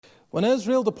When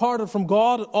Israel departed from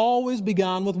God, it always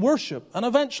began with worship and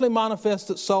eventually manifests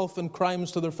itself in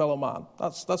crimes to their fellow man.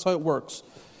 That's how it works.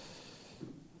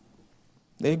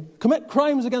 They commit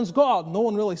crimes against God. No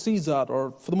one really sees that,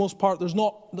 or for the most part, there's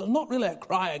not really a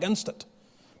cry against it.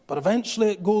 But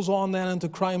eventually it goes on then into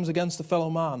crimes against the fellow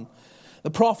man.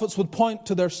 The prophets would point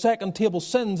to their second table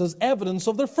sins as evidence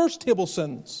of their first table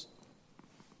sins.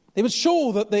 They would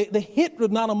show that the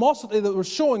hatred and animosity that they were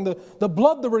showing, the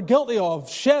blood they were guilty of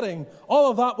shedding,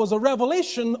 all of that was a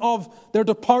revelation of their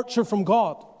departure from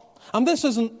God. And this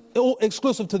isn't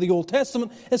exclusive to the Old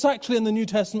Testament, it's actually in the New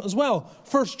Testament as well.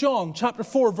 1 John chapter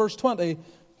 4, verse 20,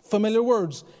 familiar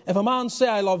words. If a man say,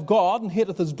 I love God, and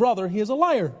hateth his brother, he is a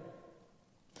liar.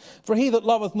 For he that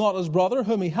loveth not his brother,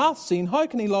 whom he hath seen, how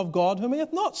can he love God, whom he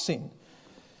hath not seen?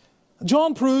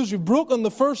 John proves you've broken the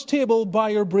first table by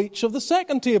your breach of the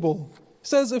second table. He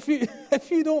says if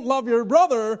you don't love your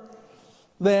brother,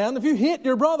 then, if you hate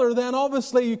your brother, then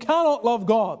obviously you cannot love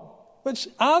God, which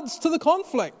adds to the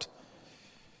conflict.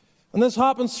 And this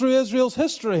happens through Israel's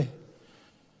history.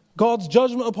 God's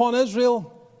judgment upon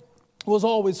Israel was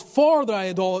always for their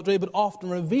idolatry, but often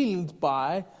revealed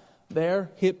by their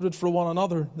hatred for one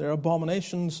another, their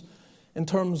abominations in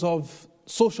terms of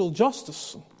social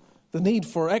justice, the need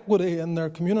for equity in their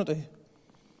community.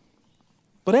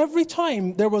 But every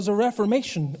time there was a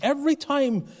reformation, every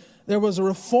time there was a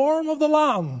reform of the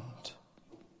land,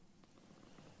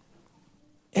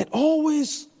 it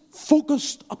always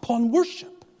focused upon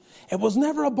worship. It was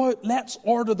never about let's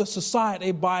order the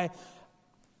society by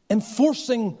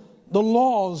enforcing the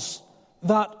laws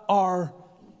that are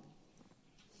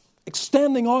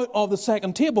extending out of the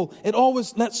second table. It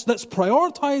always, let's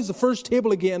prioritize the first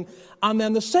table again, and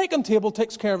then the second table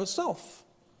takes care of itself.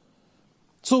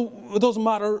 So it doesn't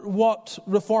matter what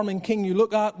reforming king you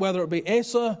look at, whether it be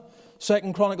Asa,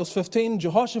 2 Chronicles 15,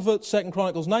 Jehoshaphat, 2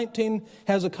 Chronicles 19,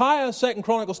 Hezekiah, 2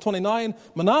 Chronicles 29,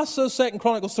 Manasseh, 2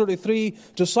 Chronicles 33,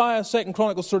 Josiah, 2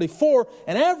 Chronicles 34.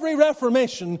 In every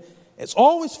reformation, it's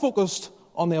always focused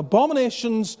on the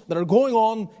abominations that are going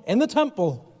on in the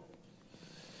temple.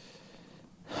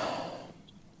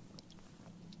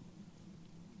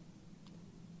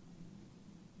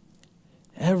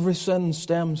 Every sin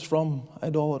stems from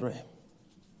idolatry.